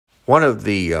One of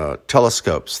the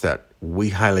telescopes that we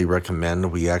highly recommend,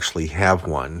 we actually have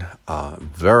one,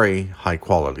 very high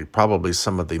quality, probably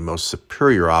some of the most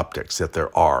superior optics that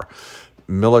there are.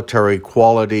 Military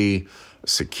quality,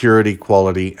 security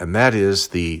quality, and that is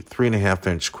the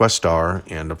 3.5-inch Questar,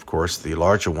 and of course the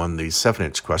larger one, the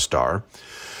 7-inch Questar.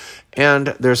 And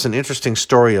there's an interesting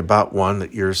story about one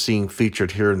that you're seeing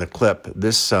featured here in the clip.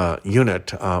 This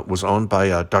unit was owned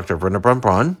by Dr. Wernher von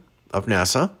Braun of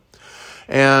NASA.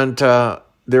 And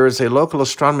there is a local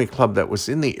astronomy club that was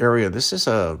in the area. This is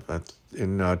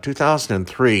in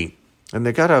 2003. And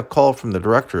they got a call from the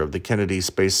director of the Kennedy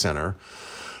Space Center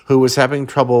who was having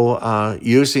trouble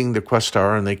using the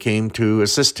Questar, and they came to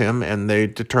assist him, and they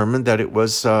determined that it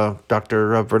was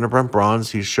Dr. Wernher von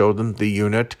Braun's. He showed them the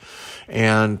unit,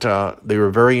 and they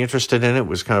were very interested in it. It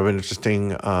was kind of an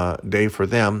interesting day for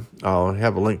them. I'll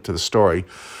have a link to the story.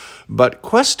 But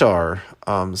Questar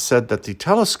said that the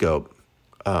telescope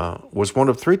was one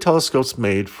of 3 telescopes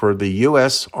made for the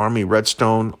U.S. Army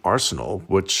Redstone Arsenal,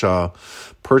 which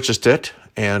purchased it,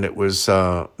 and it was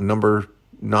number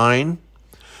 9.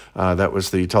 That was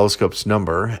the telescope's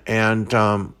number. And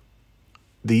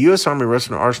the U.S. Army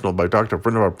Redstone Arsenal by Dr.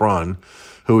 Wernher von Braun,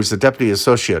 who was the deputy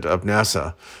associate of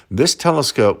NASA, this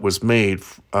telescope was made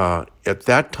at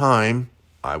that time,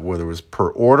 whether it was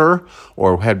per order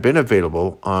or had been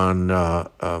available on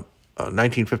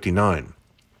 1959.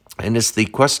 And it's the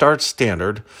Questar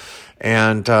standard,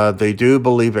 and they do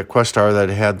believe at Questar that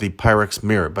it had the Pyrex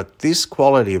mirror. But this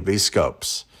quality of these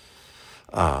scopes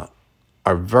are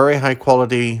very high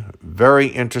quality, very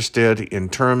interested in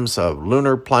terms of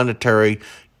lunar, planetary,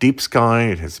 deep sky.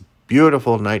 It has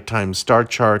beautiful nighttime star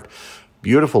chart,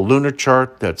 beautiful lunar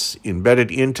chart that's embedded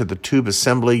into the tube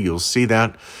assembly. You'll see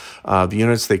that. The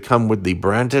units, they come with the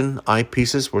Brandon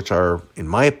eyepieces, which are, in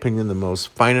my opinion, the most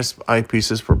finest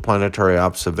eyepieces for planetary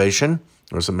observation.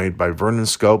 Those are made by Vernon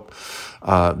Scope.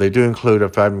 They do include,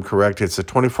 if I'm correct, it's a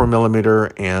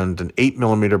 24mm and an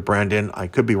 8mm Brandon. I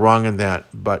could be wrong in that,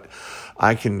 but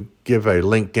I can give a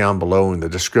link down below in the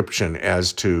description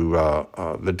as to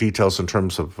the details in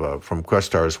terms of from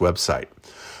Questar's website.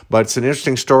 But it's an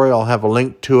interesting story. I'll have a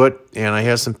link to it, and I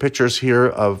have some pictures here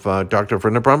of Dr.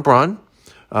 Wernher von Braun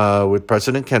with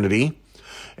President Kennedy,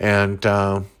 and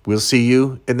we'll see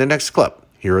you in the next clip.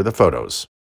 Here are the photos.